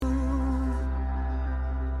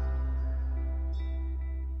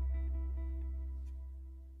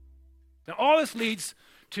Now, all this leads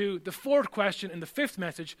to the fourth question in the fifth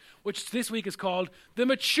message, which this week is called the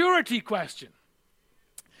maturity question.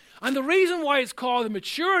 And the reason why it's called the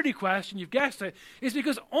maturity question, you've guessed it, is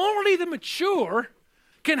because only the mature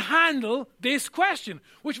can handle this question,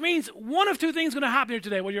 which means one of two things is going to happen here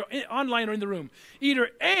today, whether you're online or in the room.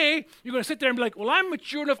 Either A, you're going to sit there and be like, well, I'm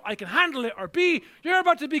mature enough, I can handle it, or B, you're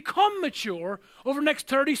about to become mature over the next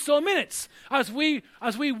 30 so minutes as we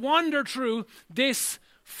wander through this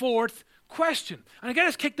fourth question. And to get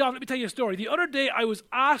us kicked off, let me tell you a story. The other day, I was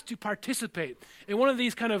asked to participate in one of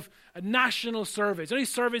these kind of national surveys. Any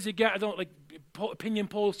surveys you get, I don't like opinion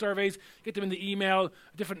poll surveys, get them in the email,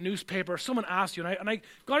 a different newspaper, someone asks you, and I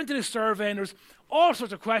got into this survey, and there's all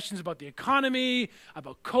sorts of questions about the economy,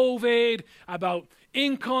 about COVID, about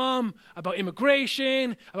income, about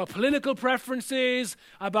immigration, about political preferences,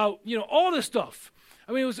 about, all this stuff.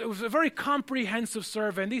 I mean, it was a very comprehensive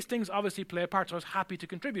survey, and these things obviously play a part, so I was happy to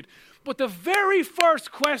contribute. But the very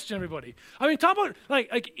first question, everybody, I mean, talk about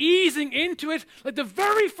like easing into it. Like the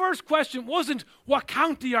very first question wasn't, what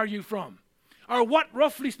county are you from? Or what,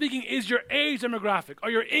 roughly speaking, is your age demographic, or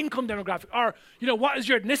your income demographic, or, what is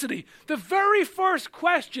your ethnicity? The very first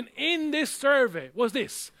question in this survey was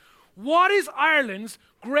this: what is Ireland's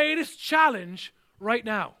greatest challenge right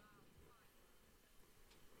now?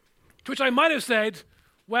 To which I might have said,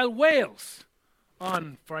 well, Wales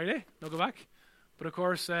on Friday. No, go back. But of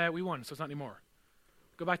course, we won, so it's not anymore.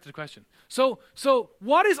 Go back to the question. So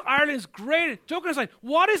what is Ireland's greatest, joking aside,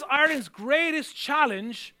 what is Ireland's greatest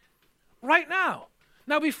challenge right now?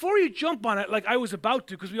 Now, before you jump on it, like I was about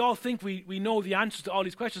to, because we all think we know the answers to all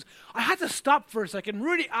these questions, I had to stop for a second and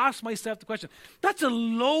really ask myself the question. That's a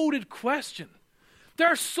loaded question. There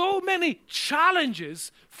are so many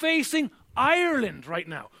challenges facing Ireland right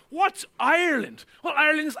now. What's Ireland? Well,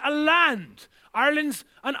 Ireland's a land. Ireland's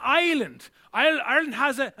an island. Ireland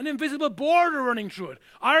has an invisible border running through it.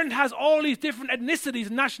 Ireland has all these different ethnicities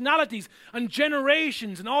and nationalities and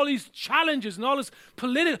generations and all these challenges and all this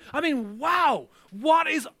political. I mean, wow. What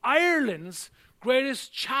is Ireland's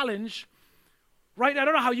greatest challenge right now? I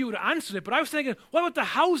don't know how you would have answered it, but I was thinking, what about the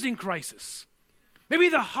housing crisis? Maybe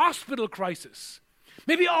the hospital crisis.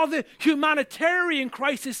 Maybe all the humanitarian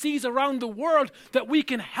crises around the world that we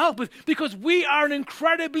can help with, because we are an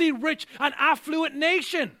incredibly rich and affluent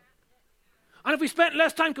nation. And if we spent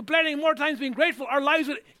less time complaining and more time being grateful, our lives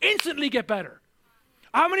would instantly get better.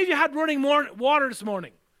 How many of you had running water this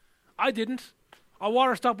morning? I didn't. Our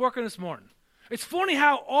water stopped working this morning. It's funny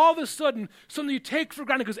how all of a sudden something you take for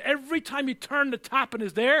granted, because every time you turn the tap and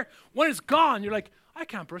it's there, when it's gone, you're like, I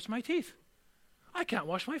can't brush my teeth. I can't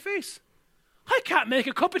wash my face. I can't make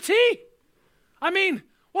a cup of tea. I mean,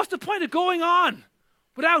 what's the point of going on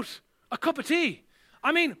without a cup of tea?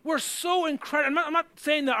 I mean, we're so incredible. I'm not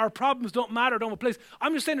saying that our problems don't matter, don't have a place.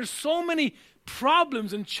 I'm just saying there's so many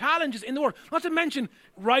problems and challenges in the world. Not to mention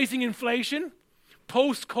rising inflation,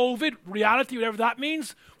 post-COVID reality, whatever that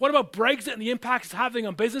means. What about Brexit and the impacts it's having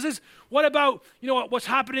on businesses? What about, what's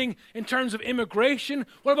happening in terms of immigration?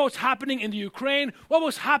 What about what's happening in the Ukraine? What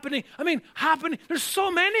was happening? There's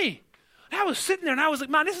so many. I was sitting there and I was like,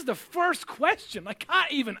 man, this is the first question. I can't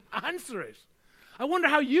even answer it. I wonder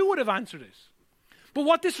how you would have answered it. But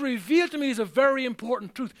what this revealed to me is a very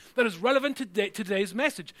important truth that is relevant to today's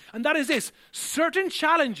message. And that is this: certain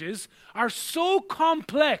challenges are so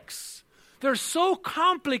complex, they're so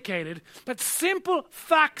complicated, that simple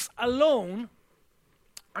facts alone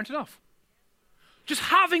aren't enough. Just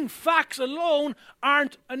having facts alone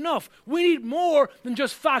aren't enough. We need more than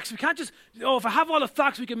just facts. We can't just, if I have all the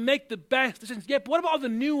facts, we can make the best decisions. Yeah, but what about all the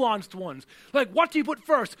nuanced ones? Like, what do you put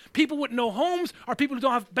first? People with no homes or people who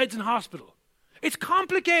don't have beds in hospital? It's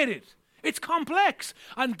complicated. It's complex.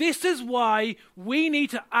 And this is why we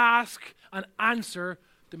need to ask and answer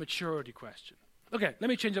the maturity question. Okay, let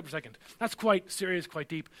me change up for a second. That's quite serious, quite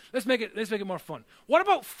deep. Let's make it more fun. What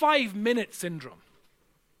about 5-minute syndrome?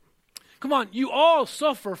 Come on, you all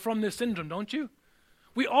suffer from this syndrome, don't you?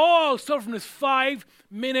 We all suffer from this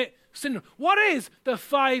 5-minute syndrome. What is the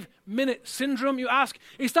 5-minute syndrome, you ask?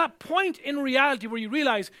 It's that point in reality where you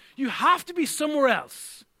realize you have to be somewhere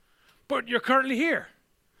else, but you're currently here.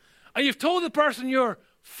 And you've told the person you're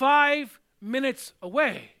 5 minutes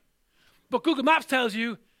away, but Google Maps tells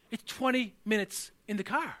you it's 20 minutes in the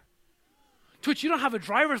car. To which you don't have a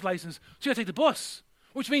driver's license, so you have to take the bus,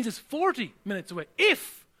 which means it's 40 minutes away.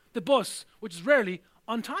 If the bus, which is rarely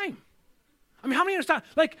on time. I mean, how many understand?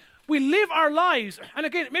 Like, we live our lives, and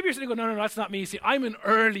again, maybe you're sitting going, no, that's not me. See, I'm an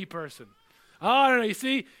early person. Oh, no, you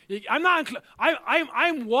see, I'm not,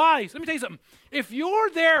 I'm wise. Let me tell you something. If you're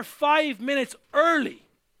there 5 minutes early,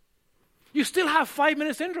 you still have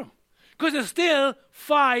 5-minute syndrome. because it's still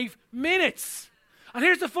 5 minutes. And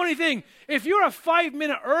here's the funny thing. If you're a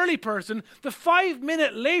 5-minute early person, the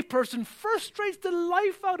 5-minute late person frustrates the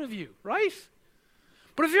life out of you, right?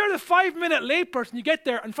 But if you're the 5-minute late person, you get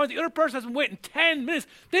there and find the other person has been waiting 10 minutes,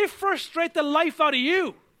 they frustrate the life out of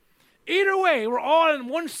you. Either way, we're all on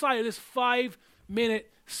one side of this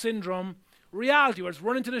 5-minute syndrome reality, where it's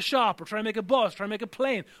running to the shop or trying to make a bus, trying to make a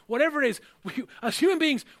plane, whatever it is. As human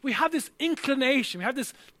beings, we have this inclination, we have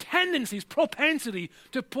this tendency, this propensity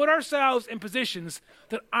to put ourselves in positions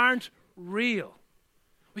that aren't real.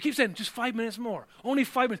 We keep saying, just 5 minutes more, only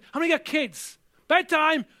 5 minutes. How many got kids?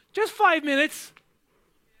 Bedtime, just 5 minutes.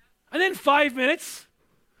 And then 5 minutes.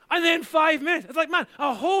 And then 5 minutes. It's like, man,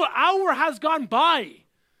 a whole hour has gone by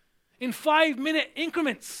in 5-minute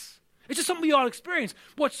increments. It's just something we all experience.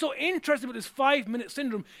 What's so interesting about this 5-minute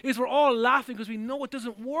syndrome is we're all laughing because we know it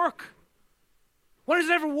doesn't work. When does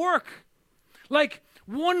it ever work? Like,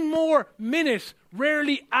 1 more minute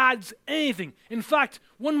rarely adds anything. In fact,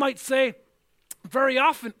 one might say, very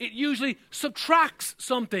often, it usually subtracts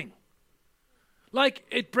something. Like,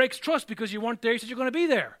 it breaks trust because you weren't there, you said you're going to be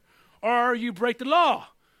there. Or you break the law,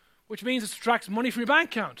 which means it subtracts money from your bank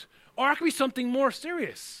account. Or it could be something more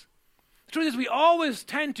serious. The truth is, we always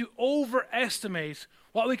tend to overestimate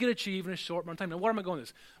what we can achieve in a short amount of time. Now, where am I going with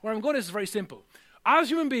this? Where I'm going with this is very simple. As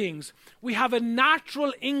human beings, we have a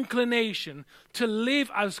natural inclination to live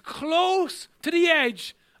as close to the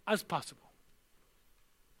edge as possible.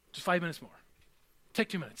 Just 5 minutes more. Take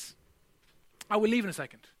 2 minutes. I will leave in a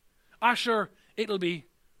second. Sure, it'll be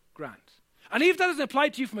grand. And even if that doesn't apply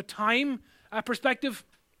to you from a time perspective,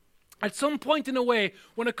 at some point in a way,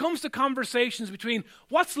 when it comes to conversations between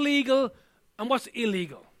what's legal and what's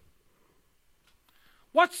illegal,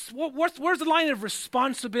 where's the line of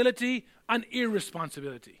responsibility and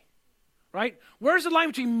irresponsibility, right? Where's the line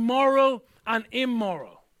between moral and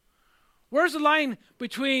immoral? Where's the line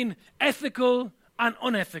between ethical and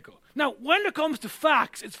unethical? Now, when it comes to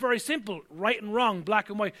facts, it's very simple, right and wrong, black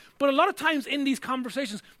and white. But a lot of times in these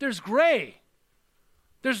conversations, there's gray.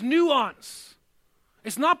 There's nuance.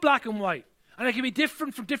 It's not black and white. And it can be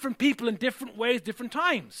different from different people in different ways, different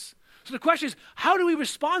times. So the question is, how do we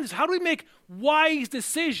respond to this? How do we make wise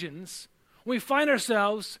decisions when we find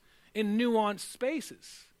ourselves in nuanced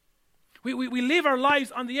spaces? We live our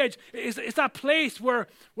lives on the edge. It's that place where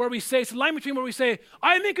we say, it's a line between where we say,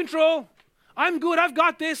 I'm in control, I'm good, I've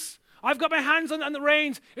got this, I've got my hands on the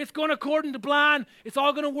reins, it's going according to plan, it's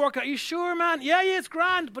all going to work out. Are you sure, man? Yeah, it's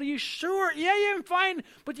grand, but are you sure? Yeah, I'm fine,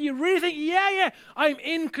 but do you really think, yeah, I'm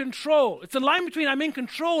in control. It's a line between I'm in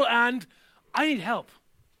control and I need help.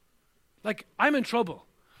 Like, I'm in trouble.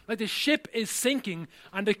 Like, the ship is sinking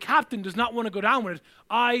and the captain does not want to go down with it.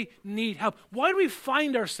 I need help. Why do we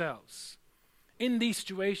find ourselves in these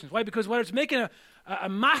situations? Why? Because whether it's making a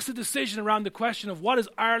massive decision around the question of what is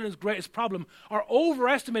Ireland's greatest problem, or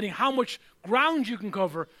overestimating how much ground you can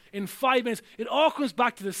cover in 5 minutes, it all comes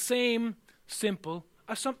back to the same simple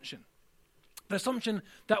assumption. The assumption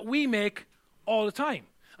that we make all the time.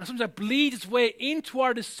 And sometimes that bleeds its way into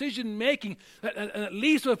our decision making, and it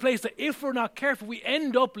leads to a place that if we're not careful, we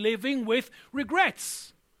end up living with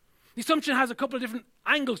regrets. The assumption has a couple of different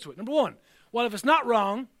angles to it. Number one, well, if it's not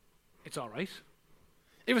wrong, it's all right.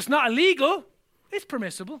 If it's not illegal, it's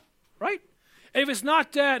permissible, right? If it's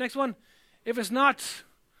not, next one, if it's not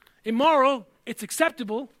immoral, it's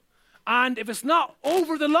acceptable. And if it's not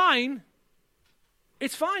over the line,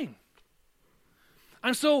 it's fine.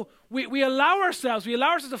 And so we allow ourselves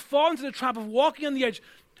to fall into the trap of walking on the edge,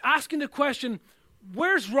 asking the question,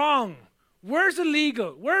 where's wrong? Where's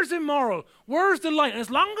illegal? Where's immoral? Where's the line? And as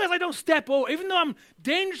long as I don't step over, even though I'm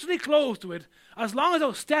dangerously close to it, as long as I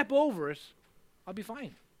don't step over it, I'll be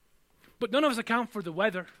fine. But none of us account for the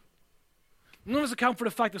weather. None of us account for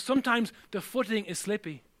the fact that sometimes the footing is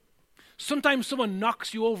slippy. Sometimes someone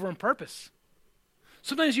knocks you over on purpose.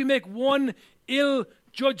 Sometimes you make one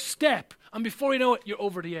ill-judged step, and before you know it, you're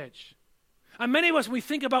over the edge. And many of us, when we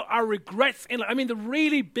think about our regrets in life, I mean the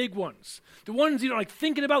really big ones, the ones you don't like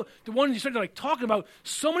thinking about, the ones you start to like talking about,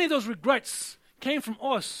 so many of those regrets came from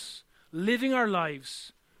us living our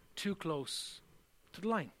lives too close to the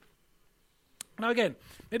line. Now again,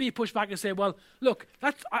 maybe you push back and say, well, look,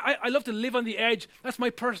 I love to live on the edge. That's my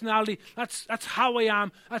personality. That's how I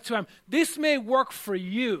am. That's who I am. This may work for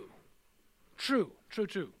you. True.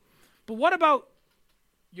 But what about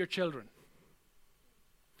your children?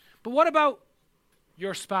 But what about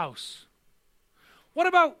your spouse? What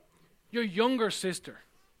about your younger sister?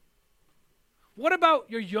 What about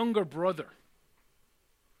your younger brother?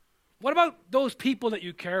 What about those people that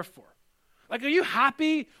you care for? Like, are you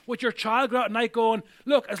happy with your child going out at night going,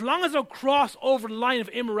 look, as long as I don't cross over the line of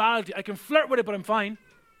immorality, I can flirt with it, but I'm fine.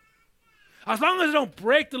 As long as I don't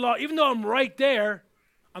break the law, even though I'm right there,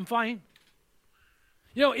 I'm fine.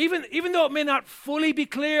 You know, even though it may not fully be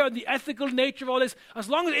clear on the ethical nature of all this, as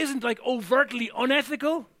long as it isn't like overtly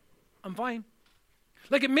unethical, I'm fine.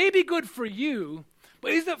 Like, it may be good for you,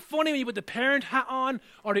 but isn't it funny when you put the parent hat on,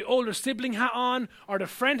 or the older sibling hat on, or the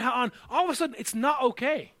friend hat on, all of a sudden it's not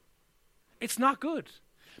okay. It's not good.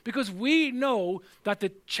 Because we know that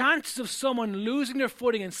the chances of someone losing their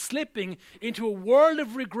footing and slipping into a world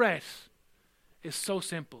of regret is so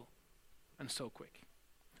simple and so quick.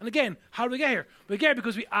 And again, how do we get here? We get here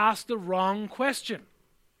because we asked the wrong question.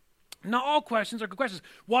 Not all questions are good questions.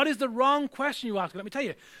 What is the wrong question you ask? Let me tell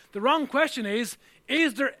you. The wrong question is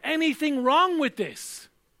there anything wrong with this?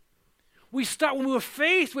 We start, when we're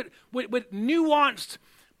faced with nuanced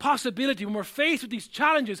possibility, when we're faced with these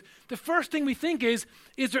challenges, the first thing we think is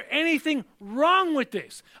there anything wrong with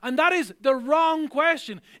this? And that is the wrong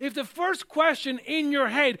question. If the first question in your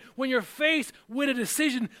head when you're faced with a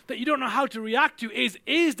decision that you don't know how to react to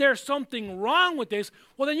is there something wrong with this?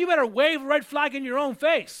 Well, then you better wave a red flag in your own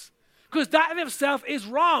face. Because that in itself is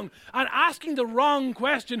wrong. And asking the wrong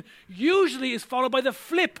question usually is followed by the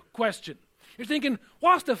flip question. You're thinking,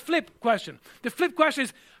 what's the flip question? The flip question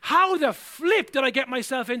is, how the flip did I get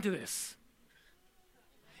myself into this?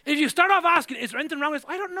 If you start off asking, is there anything wrong with this?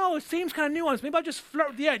 I don't know, it seems kind of nuanced. Maybe I'll just flirt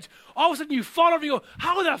with the edge. All of a sudden you fall over and you go,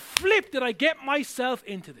 how the flip did I get myself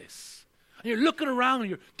into this? And you're looking around and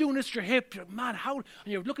you're doing this to your hip. You're like, man, how? And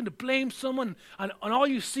you're looking to blame someone. And all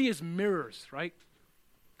you see is mirrors, right?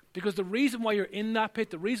 Because the reason why you're in that pit,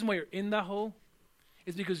 the reason why you're in that hole,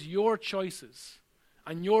 is because your choices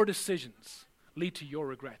and your decisions lead to your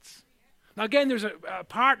regrets. Now again, there's a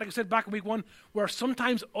part, like I said back in week 1, where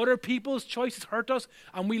sometimes other people's choices hurt us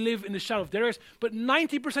and we live in the shadow of theirs. But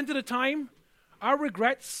 90% of the time, our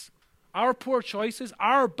regrets, our poor choices,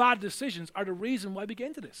 our bad decisions are the reason why we get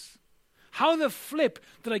into this. How the flip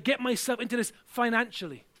did I get myself into this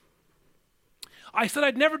financially? I said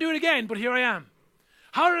I'd never do it again, but here I am.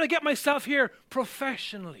 How did I get myself here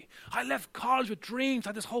professionally? I left college with dreams,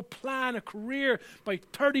 had this whole plan, a career. By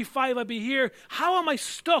 35, I'd be here. How am I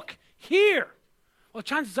stuck here? Well,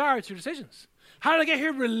 chances are it's your decisions. How did I get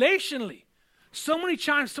here relationally? So many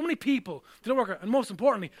chances, so many people didn't work out. And most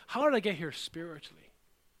importantly, how did I get here spiritually?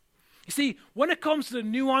 You see, when it comes to the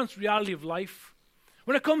nuanced reality of life,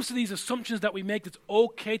 when it comes to these assumptions that we make, it's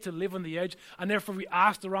okay to live on the edge, and therefore we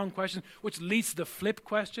ask the wrong question, which leads to the flip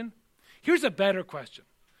question. Here's a better question.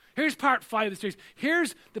 Here's part 5 of the series.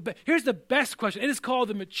 Here's the best question. It is called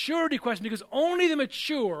the maturity question because only the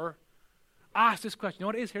mature ask this question. You know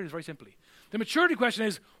what it is? Here it is very simply. The maturity question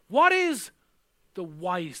is, what is the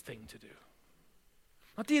wise thing to do?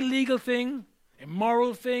 Not the illegal thing,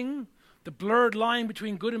 immoral thing, the blurred line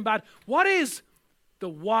between good and bad. What is the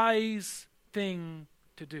wise thing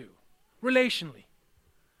to do? Relationally,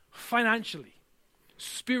 financially,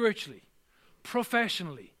 spiritually,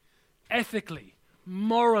 professionally, ethically,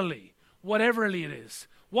 morally, whatever it is.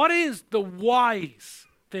 What is the wise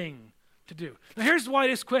thing to do? Now here's why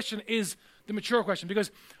this question is the mature question,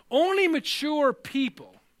 because only mature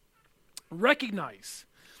people recognize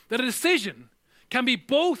that a decision can be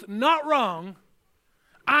both not wrong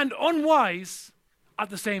and unwise at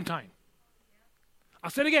the same time. I'll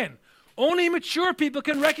say it again. Only mature people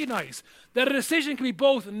can recognize that a decision can be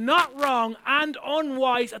both not wrong and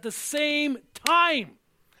unwise at the same time.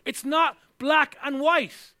 It's not black and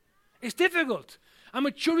white. It's difficult. And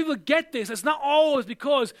mature people get this. It's not always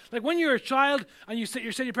because, like when you're a child and you say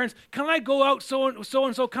to your parents, can I go out so and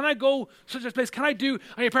so? Can I go such a place? Can I do?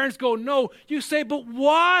 And your parents go, no. You say, but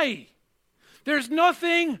why? There's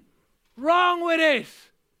nothing wrong with it.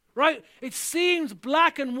 Right? It seems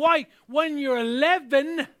black and white when you're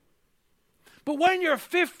 11, but when you're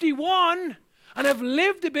 51 and have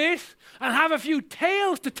lived a bit and have a few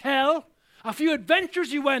tales to tell, a few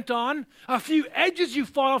adventures you went on, a few edges you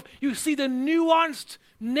fall off, you see the nuanced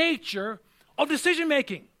nature of decision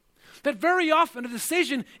making. That very often a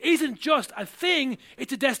decision isn't just a thing,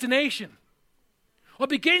 it's a destination. What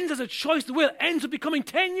begins as a choice to will ends up becoming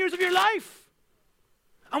 10 years of your life.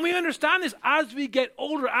 And we understand this as we get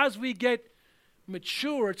older, as we get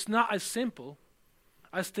mature. It's not as simple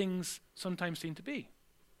as things sometimes seem to be.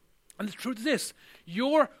 And the truth is this: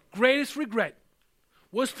 your greatest regret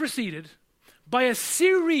was preceded by a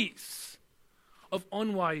series of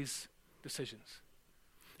unwise decisions.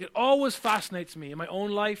 It always fascinates me in my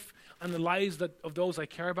own life and the lives of those I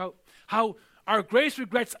care about, how our greatest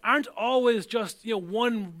regrets aren't always just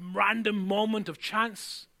one random moment of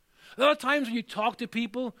chance. A lot of times when you talk to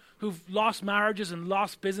people who've lost marriages and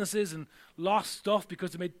lost businesses and lost stuff because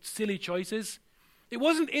they made silly choices, it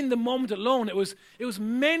wasn't in the moment alone. It was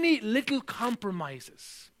many little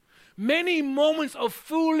compromises, many moments of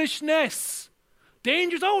foolishness.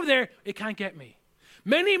 Danger's over there, it can't get me.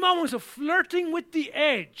 Many moments of flirting with the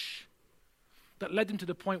edge that led them to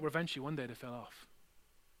the point where eventually one day they fell off.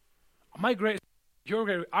 Our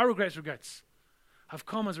greatest regrets have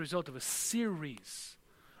come as a result of a series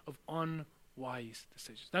of unwise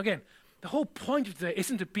decisions. Now again, the whole point of today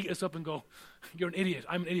isn't to beat us up and go, you're an idiot,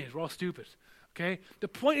 I'm an idiot, we're all stupid. Okay? The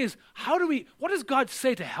point is, what does God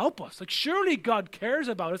say to help us? Like, surely God cares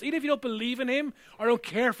about us. Even if you don't believe in him or don't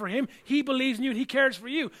care for him, he believes in you and he cares for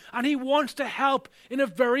you. And he wants to help in a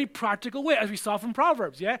very practical way, as we saw from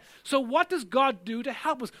Proverbs, yeah? So what does God do to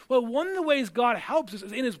help us? Well, one of the ways God helps us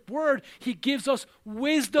is in his word, he gives us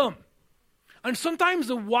wisdom. And sometimes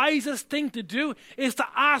the wisest thing to do is to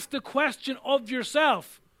ask the question of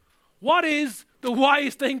yourself. What is the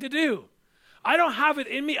wise thing to do? I don't have it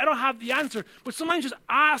in me. I don't have the answer. But sometimes just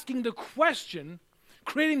asking the question,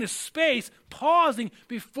 creating the space, pausing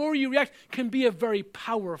before you react can be a very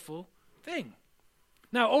powerful thing.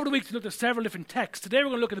 Now, over the weeks, we looked at several different texts. Today, we're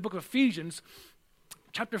going to look at the book of Ephesians,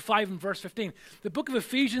 chapter 5 and verse 15. The book of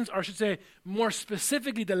Ephesians, or I should say more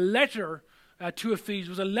specifically, the letter to Ephesians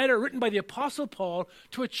was a letter written by the Apostle Paul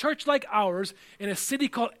to a church like ours in a city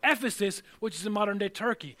called Ephesus, which is in modern-day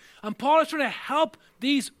Turkey. And Paul is trying to help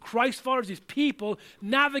these Christ followers, these people,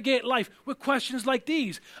 navigate life with questions like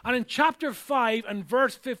these. And in chapter 5 and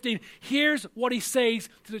verse 15, here's what he says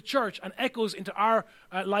to the church and echoes into our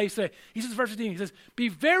lives today. He says, verse 15, he says, "Be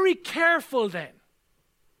very careful then."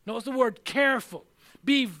 Notice the word careful.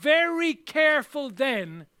 "Be very careful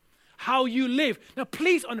then how you live." Now,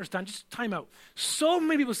 please understand, just time out. So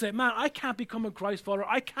many people say, man, I can't become a Christ follower.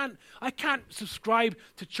 I can't subscribe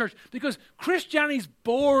to church because Christianity's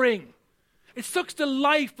boring. It sucks the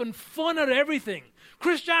life and fun out of everything.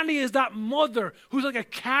 Christianity is that mother who's like a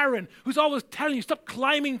Karen, who's always telling you, stop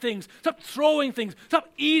climbing things, stop throwing things, stop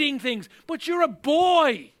eating things. But you're a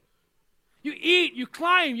boy. You eat, you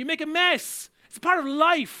climb, you make a mess. It's part of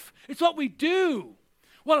life. It's what we do.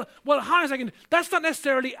 Well, hang on a second. That's not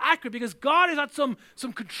necessarily accurate because God is not some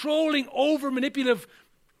controlling, over-manipulative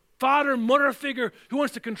father, mother figure who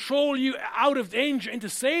wants to control you out of danger into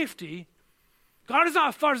safety. God is not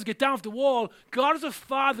a father to get down off the wall. God is a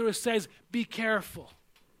father who says, be careful.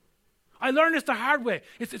 I learned this the hard way.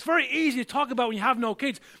 It's very easy to talk about when you have no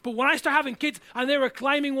kids, but when I start having kids and they were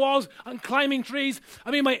climbing walls and climbing trees,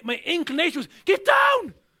 I mean, my inclination was, get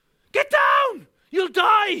down! Get down! You'll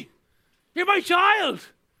die! You're my child.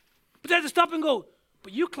 But they had to stop and go,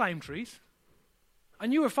 but you climbed trees.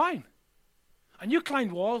 And you were fine. And you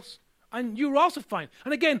climbed walls. And you were also fine.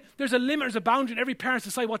 And again, there's a limit, there's a boundary, and every parent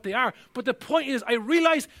decide what they are. But the point is, I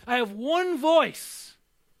realize I have one voice.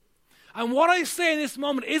 And what I say in this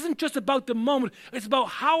moment isn't just about the moment. It's about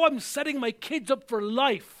how I'm setting my kids up for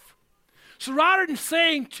life. So rather than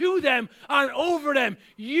saying to them and over them,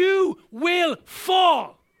 you will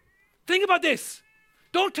fall. Think about this.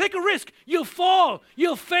 Don't take a risk. You'll fall.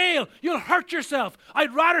 You'll fail. You'll hurt yourself.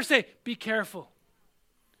 I'd rather say, be careful.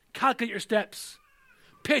 Calculate your steps.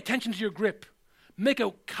 Pay attention to your grip. Make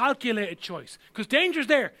a calculated choice. Because danger's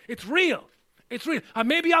there. It's real. It's real. And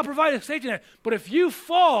maybe I'll provide a safety net. But if you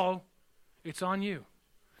fall, it's on you.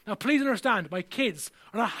 Now, please understand, my kids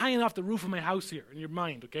are not hanging off the roof of my house here in your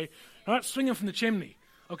mind, okay? They're not swinging from the chimney,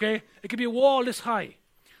 okay? It could be a wall this high.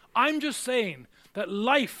 I'm just saying that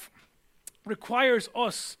life requires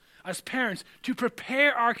us as parents to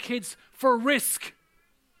prepare our kids for risk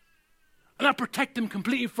and not protect them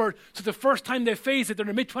completely for so the first time they face it, they're in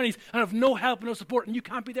their mid-20s and have no help and no support, and you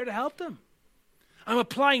can't be there to help them. I'm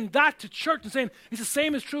applying that to church and saying it's the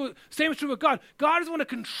same is true with God. God doesn't want to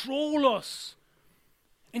control us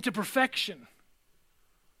into perfection.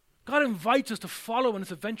 God invites us to follow in this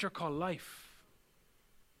adventure called life.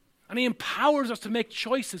 And he empowers us to make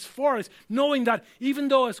choices for us, knowing that even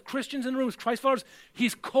though as Christians in the room, as Christ followers,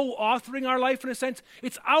 he's co-authoring our life in a sense,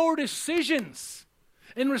 it's our decisions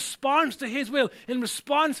in response to his will, in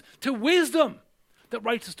response to wisdom that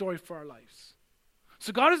writes the story for our lives.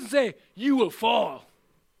 So God doesn't say, you will fall.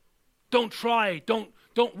 Don't try, don't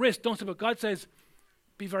risk, don't say, but God says,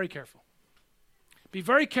 be very careful. Be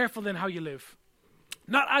very careful then how you live.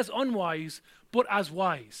 Not as unwise, but as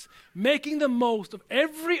wise, making the most of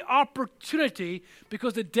every opportunity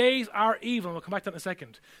because the days are evil. We'll come back to that in a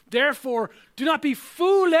second. Therefore, do not be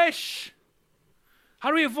foolish. How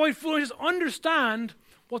do we avoid foolishness? Understand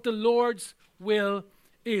what the Lord's will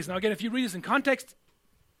is. Now again, if you read this in context,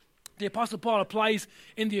 the Apostle Paul applies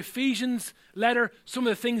in the Ephesians letter some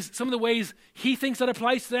of the ways he thinks that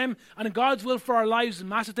applies to them. And God's will for our lives is a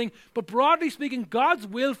massive thing. But broadly speaking, God's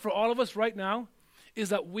will for all of us right now is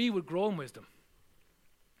that we would grow in wisdom.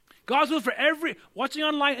 God's will for watching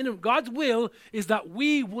online, and God's will is that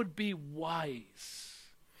we would be wise.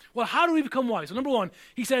 Well, how do we become wise? So number one,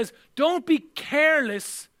 he says, don't be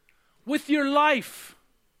careless with your life.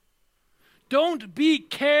 Don't be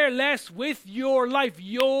careless with your life.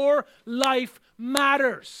 Your life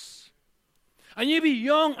matters. And you be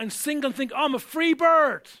young and single and think, oh, I'm a free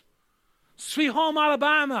bird. Sweet home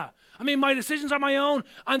Alabama. I mean, my decisions are my own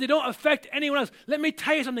and they don't affect anyone else. Let me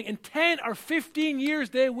tell you something. In 10 or 15 years,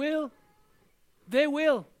 they will. They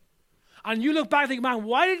will. And you look back and think, man,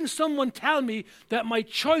 why didn't someone tell me that my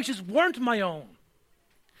choices weren't my own?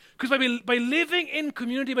 Because by living in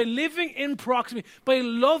community, by living in proximity, by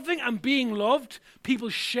loving and being loved, people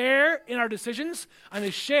share in our decisions and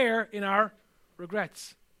they share in our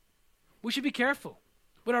regrets. We should be careful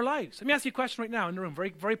with our lives. Let me ask you a question right now in the room,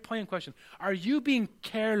 very, very plain question. Are you being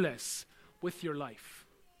careless with your life?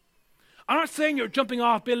 I'm not saying you're jumping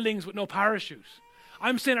off buildings with no parachute.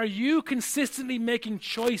 I'm saying, are you consistently making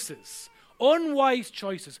choices, unwise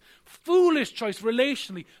choices, foolish choices,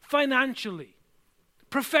 relationally, financially,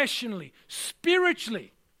 professionally,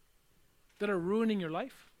 spiritually, that are ruining your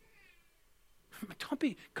life?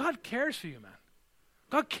 God cares for you, man.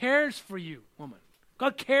 God cares for you, woman.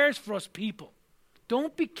 God cares for us people.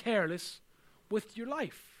 Don't be careless with your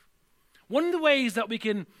life. One of the ways that we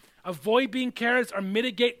can avoid being careless or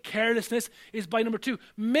mitigate carelessness is by number 2,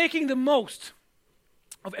 making the most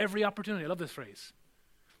of every opportunity. I love this phrase.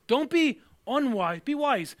 Don't be unwise, be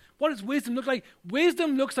wise. What does wisdom look like?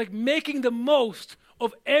 Wisdom looks like making the most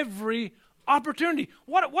of every opportunity.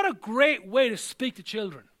 What a great way to speak to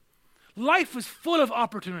children. Life is full of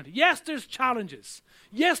opportunity. Yes, there's challenges.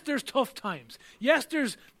 Yes, there's tough times. Yes,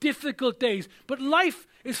 there's difficult days. But life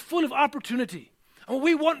is full of opportunity. And what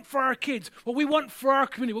we want for our kids, what we want for our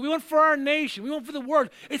community, what we want for our nation, we want for the world,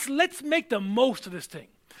 it's let's make the most of this thing.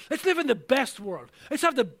 Let's live in the best world. Let's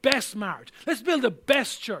have the best marriage. Let's build the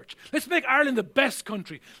best church. Let's make Ireland the best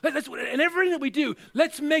country. And everything that we do,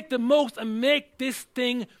 let's make the most and make this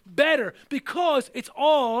thing better because it's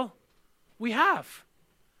all we have.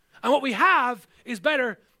 And what we have is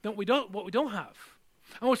better than what we don't have.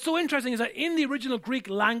 And what's so interesting is that in the original Greek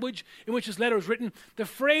language in which this letter was written, the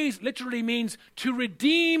phrase literally means to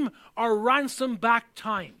redeem or ransom back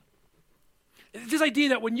time. It's this idea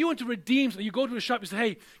that when you want to redeem something, you go to a shop, you say,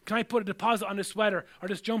 hey, can I put a deposit on this sweater or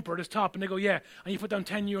this jumper or this top? And they go, yeah. And you put down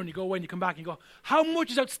 €10 and you go away and you come back and you go, how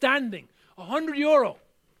much is outstanding? €100.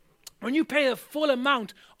 When you pay the full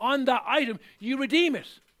amount on that item, you redeem it.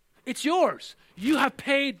 It's yours. You have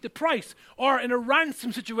paid the price. Or in a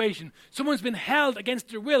ransom situation, someone's been held against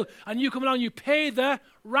their will and you come along and you pay the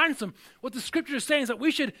ransom. What the scripture is saying is that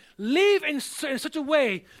we should live in such a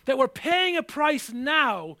way that we're paying a price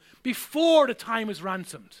now before the time is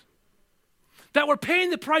ransomed. That we're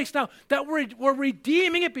paying the price now, that we're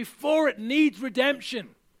redeeming it before it needs redemption.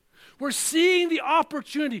 We're seeing the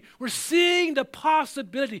opportunity. We're seeing the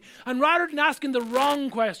possibility. And rather than asking the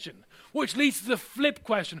wrong question, which leads to the flip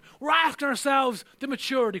question, we're asking ourselves the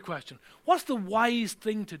maturity question. What's the wise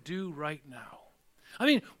thing to do right now? I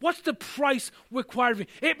mean, what's the price required of me?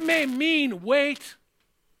 It may mean wait.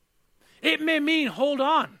 It may mean hold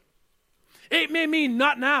on. It may mean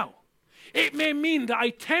not now. It may mean that I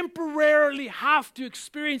temporarily have to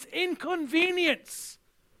experience inconvenience.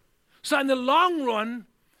 So in the long run,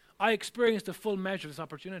 I experience the full measure of this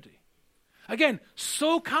opportunity. Again,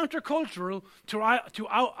 so countercultural to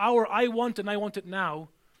our I want and I want it now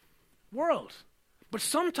world. But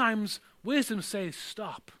sometimes wisdom says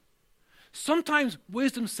stop. Sometimes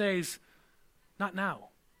wisdom says not now.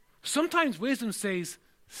 Sometimes wisdom says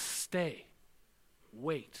stay,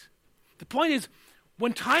 wait. The point is,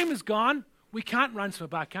 when time is gone, we can't ransom it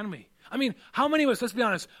back, can we? I mean, how many of us, let's be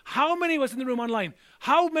honest, how many of us in the room online,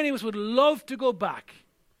 how many of us would love to go back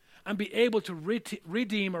and be able to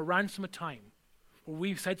redeem or ransom a time where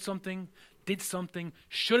we've said something, did something,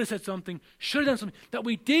 should have said something, should have done something that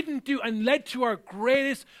we didn't do and led to our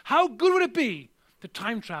greatest, how good would it be to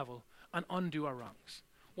time travel and undo our wrongs?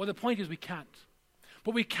 Well, the point is we can't.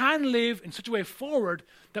 But we can live in such a way forward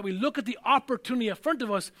that we look at the opportunity in front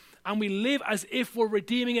of us and we live as if we're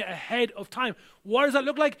redeeming it ahead of time. What does that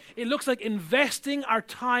look like? It looks like investing our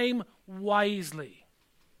time wisely.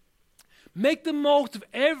 Make the most of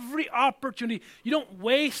every opportunity. You don't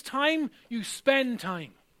waste time, you spend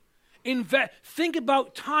time. Think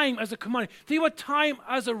about time as a commodity. Think about time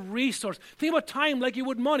as a resource. Think about time like you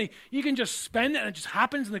would money. You can just spend it and it just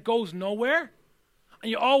happens and it goes nowhere.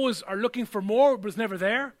 and you always are looking for more, but it's never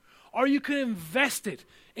there. Or you can invest it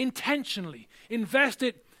intentionally, invest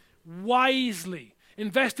it wisely,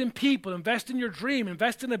 invest in people, invest in your dream,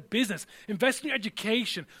 invest in a business, invest in your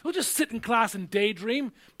education. Don't just sit in class and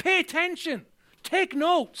daydream. Pay attention. Take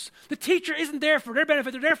notes. The teacher isn't there for their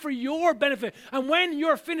benefit. They're there for your benefit. And when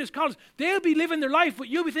you're finished college, they'll be living their life, but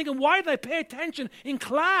you'll be thinking, why did I pay attention in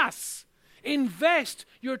class? Invest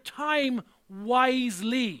your time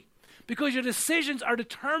wisely, because your decisions are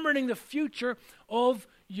determining the future of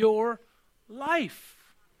your life.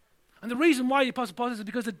 And the reason why the Apostle Paul says is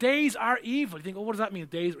because the days are evil. You think, oh, what does that mean,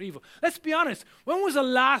 the days are evil? Let's be honest. When was the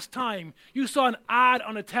last time you saw an ad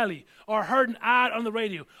on a telly, or heard an ad on the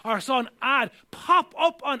radio, or saw an ad pop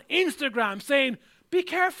up on Instagram saying, be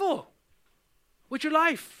careful with your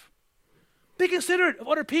life. Be considerate of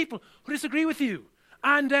other people who disagree with you.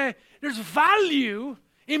 And there's value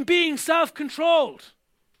in being self-controlled.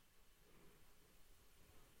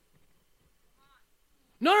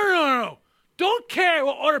 No. Don't care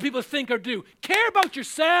what other people think or do. Care about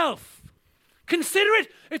yourself. Consider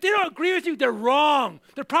it. If they don't agree with you, they're wrong.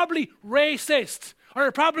 They're probably racist, or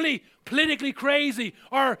they're probably politically crazy,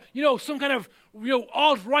 or some kind of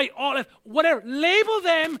alt-right, alt-left, whatever. Label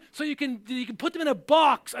them so you can put them in a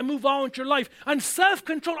box and move on with your life. And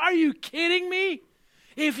self-control. Are you kidding me?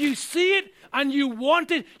 If you see it and you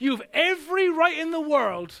want it, you have every right in the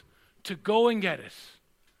world to go and get it.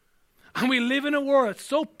 And we live in a world that's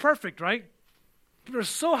so perfect, right? People are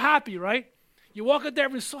so happy, right? You walk out there,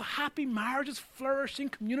 everyone's so happy, marriages flourishing,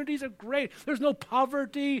 communities are great. There's no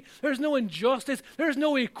poverty, there's no injustice, there's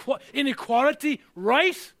no inequality,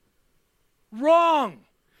 right? Wrong.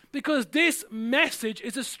 Because this message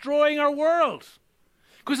is destroying our world.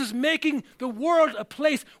 Because it's making the world a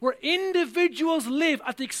place where individuals live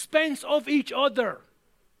at the expense of each other.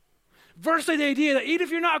 Versus the idea that even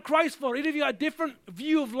if you're not a Christ follower, even if you have a different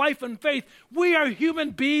view of life and faith, we are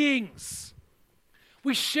human beings.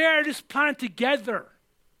 We share this planet together.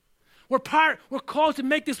 We're called to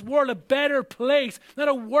make this world a better place, not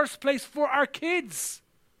a worse place for our kids.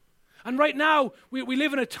 And right now, we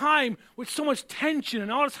live in a time with so much tension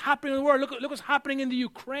and all that's happening in the world. Look what's happening in the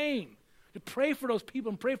Ukraine. To pray for those people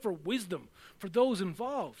and pray for wisdom for those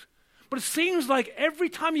involved. But it seems like every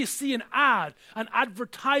time you see an ad, an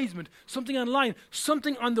advertisement, something online,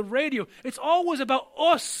 something on the radio, it's always about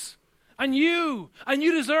us. And you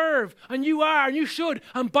deserve, and you are, and you should,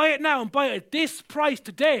 and buy it now, and buy it at this price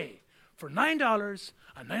today for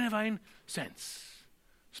 $9.99.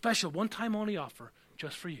 Special one-time only offer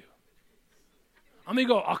just for you. And we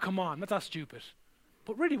go, oh, come on, not that stupid.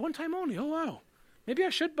 But really, one time only, oh, wow. Maybe I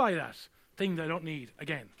should buy that thing that I don't need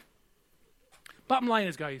again. Bottom line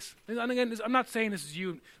is, guys, and again, I'm not saying this is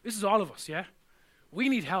you, this is all of us, yeah? We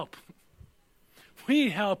need help. We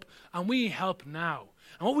need help, and we need help now.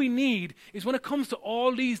 And what we need is, when it comes to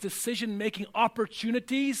all these decision-making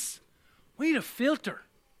opportunities, we need a filter.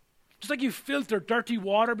 Just like you filter dirty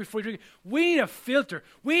water before you drink it, we need a filter.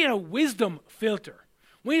 We need a wisdom filter.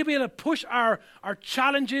 We need to be able to push our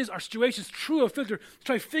challenges, our situations through a filter to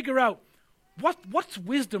try to figure out what's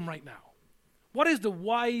wisdom right now. What is the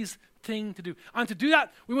wise thing to do? And to do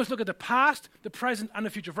that, we must look at the past, the present, and the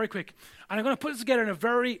future very quick. And I'm going to put this together in a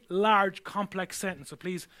very large, complex sentence, so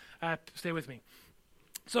please stay with me.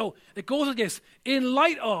 So it goes like this. In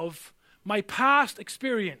light of my past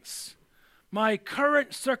experience, my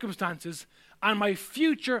current circumstances, and my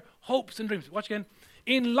future hopes and dreams. Watch again.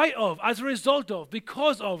 In light of, as a result of,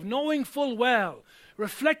 because of, knowing full well,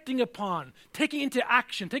 reflecting upon, taking into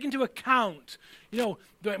action, taking into account,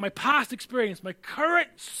 my past experience, my current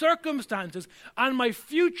circumstances, and my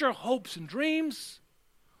future hopes and dreams,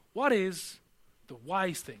 what is the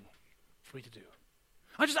wise thing for me to do?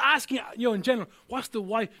 I'm just asking, in general, what's the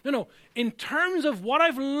why? No. In terms of what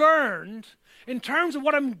I've learned, in terms of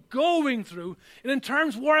what I'm going through, and in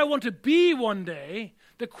terms of where I want to be one day,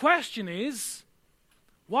 the question is,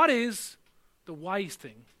 what is the wise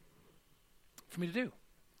thing for me to do?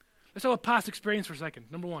 Let's talk about past experience for a second.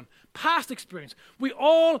 Number one, past experience. We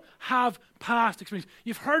all have past experience.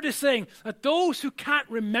 You've heard this saying that those who can't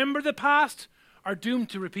remember the past are doomed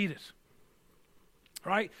to repeat it.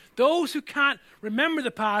 Right? Those who can't remember the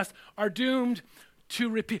past are doomed to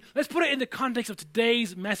repeat. Let's put it in the context of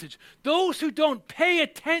today's message. Those who don't pay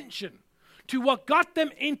attention to what got them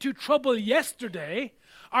into trouble yesterday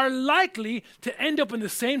are likely to end up in the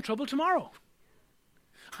same trouble tomorrow.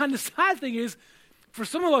 And the sad thing is, for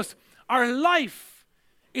some of us, our life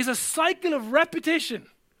is a cycle of repetition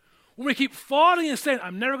where we keep falling and saying,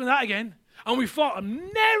 I'm never going to do that again. And we fall, I'm never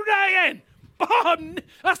going to do that again.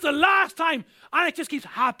 That's the last time. And it just keeps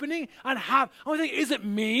happening and happening. I think, is it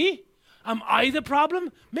me? Am I the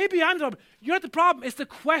problem? Maybe I'm the problem. You're not the problem. It's the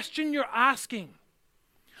question you're asking.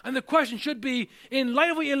 And the question should be, in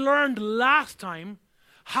light of what you learned last time,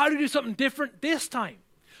 how do you do something different this time?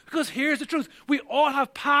 Because here's the truth. We all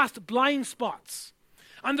have past blind spots.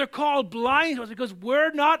 And they're called blind spots because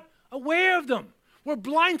we're not aware of them. We're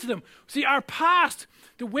blind to them. See, our past,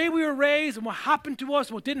 the way we were raised and what happened to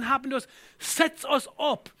us, what didn't happen to us, sets us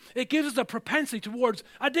up. It gives us a propensity towards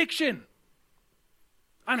addiction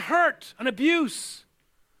and hurt and abuse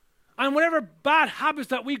and whatever bad habits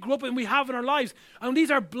that we grew up in, we have in our lives. And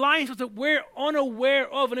these are blind spots that we're unaware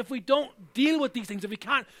of. And if we don't deal with these things, if we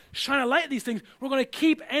can't shine a light at these things, we're going to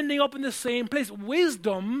keep ending up in the same place.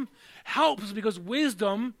 Wisdom helps us because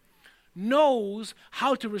wisdom knows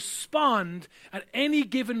how to respond at any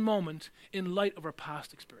given moment in light of our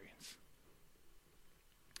past experience.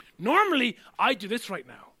 Normally, I do this right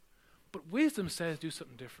now, but wisdom says do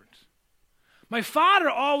something different. My father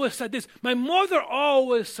always said this. My mother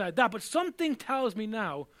always said that, but something tells me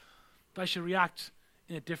now that I should react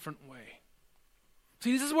in a different way.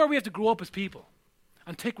 See, this is where we have to grow up as people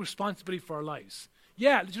and take responsibility for our lives.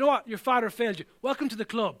 Yeah, do you know what? Your father failed you. Welcome to the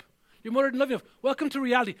club. Your mother didn't love you enough. Welcome to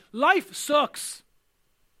reality. Life sucks.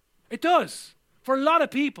 It does. For a lot of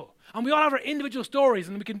people. And we all have our individual stories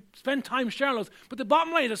and we can spend time sharing those. But the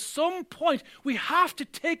bottom line is at some point we have to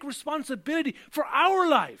take responsibility for our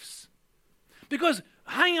lives. Because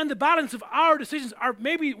hanging on the balance of our decisions are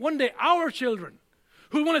maybe one day our children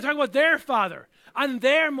who want to talk about their father and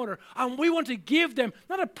their mother. And we want to give them,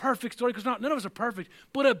 not a perfect story, because none of us are perfect,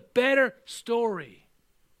 but a better story.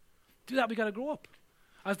 To do that, we got to grow up.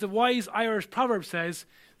 As the wise Irish proverb says,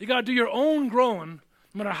 you got to do your own growing,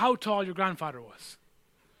 no matter how tall your grandfather was.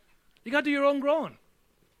 You got to do your own growing.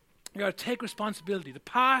 You got to take responsibility. The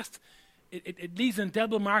past, it leaves an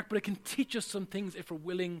indelible mark, but it can teach us some things if we're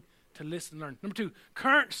willing to listen and learn. Number 2,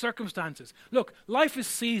 current circumstances. Look, life is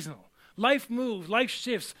seasonal. Life moves. Life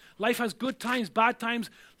shifts. Life has good times, bad times.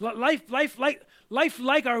 Life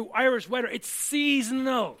like our Irish weather, it's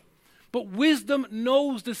seasonal. But wisdom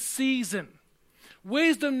knows the season.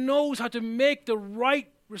 Wisdom knows how to make the right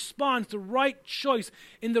response, the right choice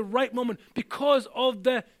in the right moment because of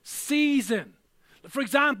the season. For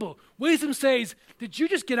example, wisdom says, did you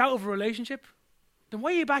just get out of a relationship? Then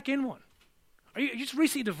why are you back in one? Are you just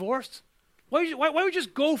recently divorced? Why would you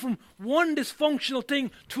just go from one dysfunctional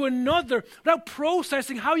thing to another without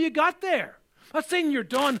processing how you got there? I'm not saying you're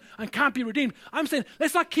done and can't be redeemed. I'm saying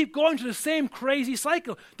let's not keep going to the same crazy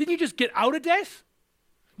cycle. Didn't you just get out of debt?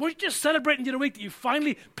 Weren't you just celebrating the other week that you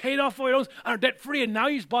finally paid off all your loans and are debt-free and now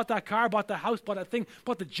you just bought that car, bought that house, bought that thing,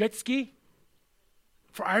 bought the jet ski?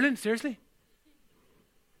 For Ireland? Seriously?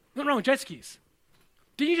 Nothing wrong with jet skis.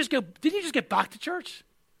 Didn't you just get back to church?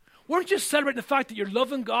 Weren't you celebrating the fact that you're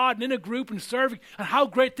loving God and in a group and serving and how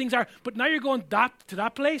great things are, but now you're going to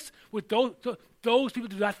that place with those people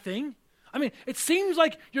do that thing? I mean, it seems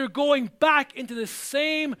like you're going back into the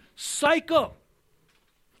same cycle.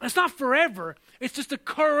 And it's not forever. It's just a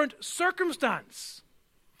current circumstance.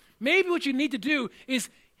 Maybe what you need to do is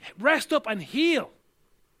rest up and heal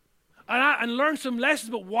and learn some lessons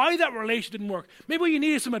about why that relationship didn't work. Maybe what you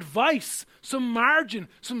need is some advice, some margin,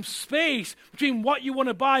 some space between what you want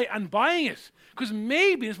to buy and buying it. Because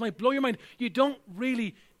maybe, this might blow your mind, you don't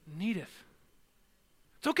really need it.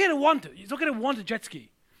 It's okay to want it. It's okay to want a jet ski.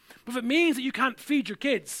 But if it means that you can't feed your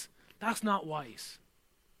kids, that's not wise.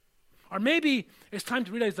 Or maybe it's time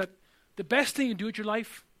to realize that the best thing you can do with your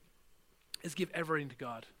life is give everything to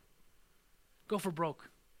God. Go for broke.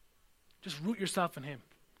 Just root yourself in Him.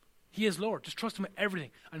 He is Lord. Just trust Him with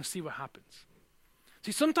everything and see what happens.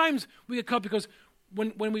 See, sometimes we get caught because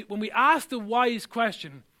when we ask the wise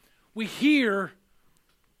question, we hear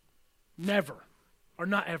never or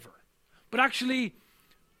not ever. But actually,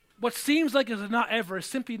 what seems like is a not ever is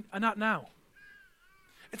simply a not now.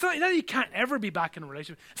 It's not that you can't ever be back in a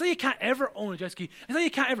relationship. It's not that you can't ever own a jet ski. It's not that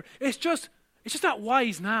you can't ever. It's just not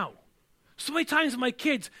wise now. So many times with my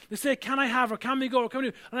kids, they say, can I have, or can we go, or can we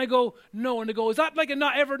do? And I go, no. And they go, is that like a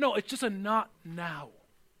not ever? No, it's just a not now.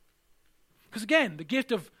 Because again, the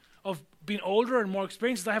gift of being older and more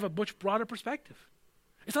experienced is I have a much broader perspective.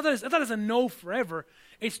 It's not that it's a no forever.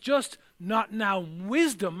 It's just not now.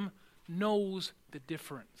 Wisdom knows the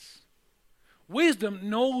difference. Wisdom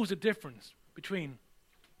knows the difference between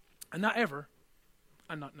and not ever,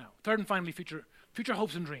 and not now. Third and finally, future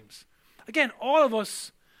hopes and dreams. Again, all of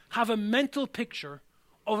us have a mental picture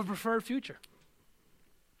of a preferred future.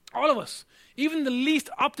 All of us. Even the least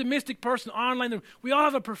optimistic person online, we all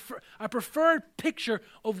have a preferred picture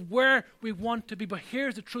of where we want to be. But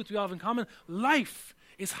here's the truth we all have in common. Life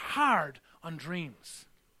is hard on dreams.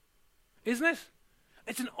 Isn't it?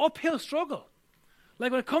 It's an uphill struggle.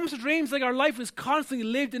 Like when it comes to dreams, like our life is constantly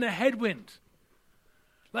lived in a headwind.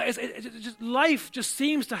 Like life just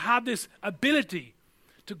seems to have this ability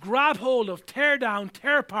to grab hold of, tear down,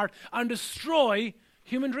 tear apart, and destroy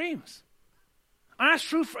human dreams. And that's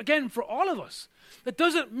true, for all of us. That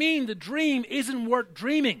doesn't mean the dream isn't worth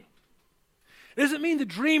dreaming. It doesn't mean the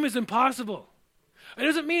dream is impossible. It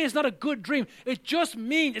doesn't mean it's not a good dream. It just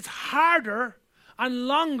means it's harder and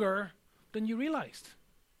longer than you realized.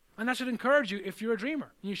 And that should encourage you if you're a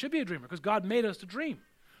dreamer. And you should be a dreamer because God made us to dream.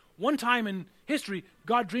 One time in history,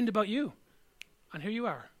 God dreamed about you. And here you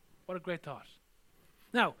are. What a great thought.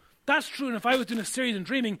 Now, that's true, and if I was doing a series on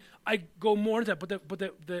dreaming, I'd go more into that. But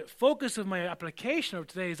the focus of my application of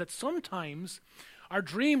today is that sometimes our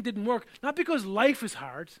dream didn't work, not because life is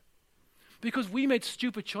hard, because we made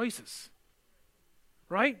stupid choices.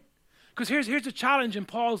 Right? Because here's the challenge in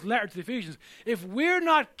Paul's letter to the Ephesians. If we're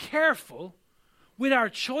not careful with our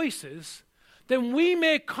choices, then we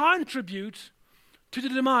may contribute to the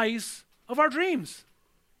demise of our dreams.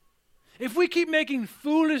 If we keep making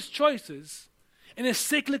foolish choices in a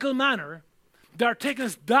cyclical manner that are taking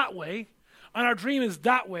us that way, and our dream is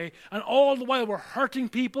that way, and all the while we're hurting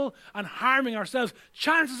people and harming ourselves,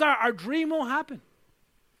 chances are our dream won't happen.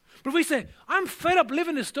 But if we say, I'm fed up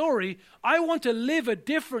living this story, I want to live a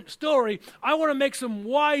different story, I want to make some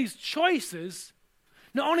wise choices,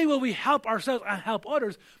 not only will we help ourselves and help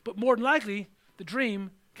others, but more than likely, the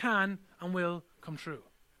dream can and will come true.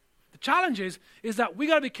 The challenge is that we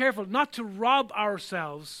got to be careful not to rob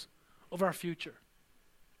ourselves of our future.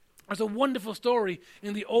 There's a wonderful story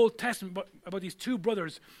in the Old Testament about these two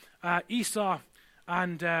brothers, Esau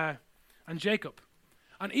and Jacob.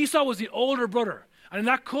 And Esau was the older brother. And in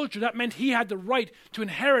that culture, that meant he had the right to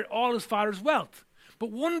inherit all his father's wealth. But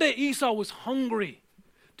one day Esau was hungry.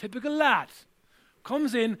 Typical lad.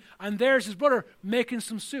 Comes in, and there's his brother making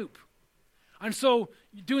some soup. And so,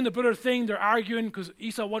 doing the brother thing, they're arguing because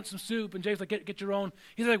Esau wants some soup, and Jacob's like, get your own.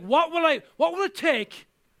 He's like, what will it take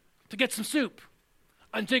to get some soup?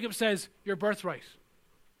 And Jacob says, your birthright,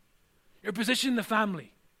 your position in the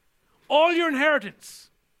family, all your inheritance.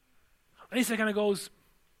 And Esau kind of goes,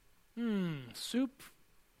 soup,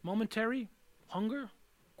 momentary, hunger,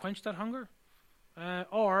 quench that hunger,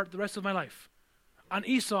 or the rest of my life. And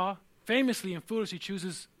Esau, famously and foolishly,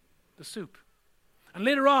 chooses the soup. And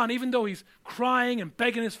later on, even though he's crying and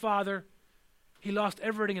begging his father, he lost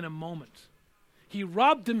everything in a moment. He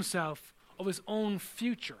robbed himself of his own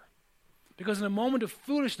future. Because in a moment of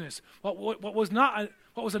foolishness, what was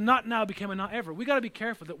a not now became a not ever. We got to be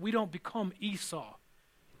careful that we don't become Esau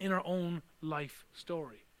in our own life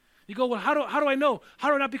story. You go, well, how do I know? How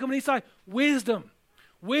do I not become an Esau? Wisdom.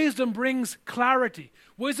 Wisdom brings clarity.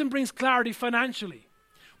 Wisdom brings clarity financially.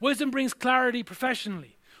 Wisdom brings clarity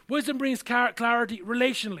professionally. Wisdom brings clarity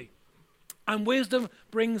relationally. And wisdom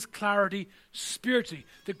brings clarity spiritually.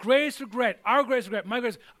 The greatest regret, our greatest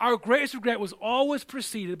regret was always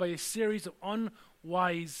preceded by a series of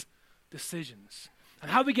unwise decisions. And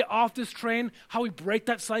how we get off this train, how we break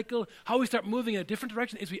that cycle, how we start moving in a different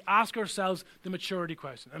direction is we ask ourselves the maturity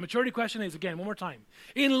question. And the maturity question is, again, one more time,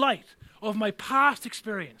 in light of my past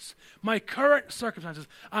experience, my current circumstances,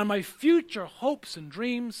 and my future hopes and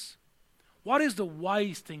dreams, what is the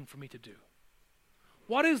wise thing for me to do?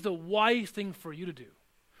 What is the wise thing for you to do?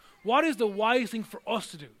 What is the wise thing for us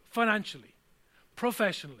to do financially,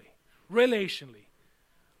 professionally, relationally,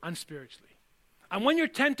 and spiritually? And when you're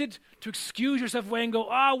tempted to excuse yourself away and go,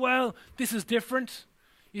 well, this is different,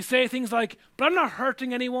 you say things like, but I'm not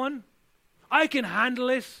hurting anyone. I can handle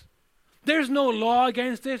it. There's no law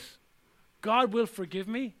against it. God will forgive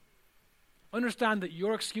me. Understand that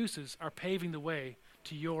your excuses are paving the way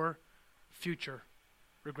to your future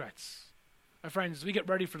regrets. My friends, as we get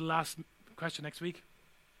ready for the last question next week,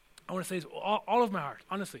 I want to say this all of my heart,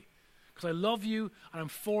 honestly, because I love you and I'm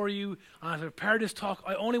for you, and as I prepare this talk,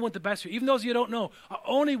 I only want the best for you. Even those of you who don't know, I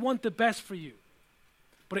only want the best for you.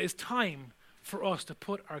 But it is time for us to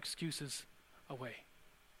put our excuses away.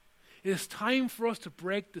 It is time for us to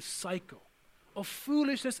break the cycle of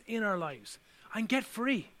foolishness in our lives and get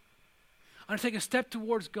free. And take a step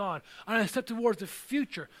towards God and a step towards the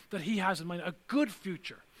future that He has in mind, a good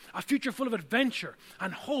future, a future full of adventure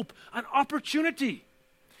and hope and opportunity.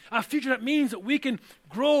 A future that means that we can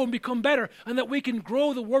grow and become better, and that we can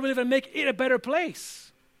grow the world we live in and make it a better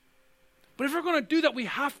place. But if we're going to do that, we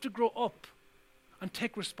have to grow up and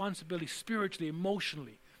take responsibility spiritually,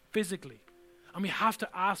 emotionally, physically. And we have to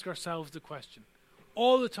ask ourselves the question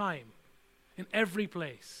all the time, in every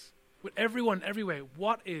place, with everyone, every way,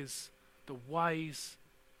 what is the wise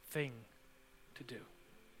thing to do?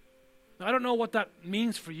 Now, I don't know what that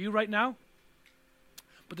means for you right now.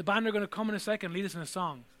 But the band are going to come in a second and lead us in a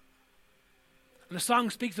song. And the song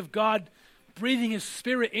speaks of God breathing his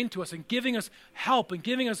Spirit into us and giving us help and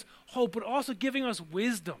giving us hope, but also giving us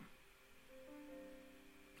wisdom.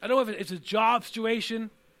 I don't know if it's a job situation,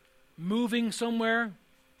 moving somewhere,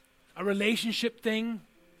 a relationship thing,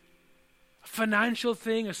 a financial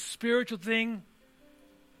thing, a spiritual thing.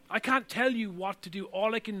 I can't tell you what to do.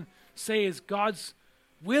 All I can say is God's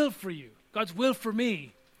will for you, God's will for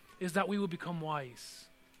me, is that we will become wise.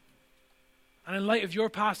 And in light of your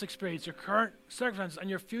past experience, your current circumstances, and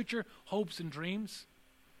your future hopes and dreams,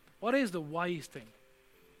 what is the wise thing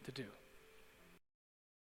to do?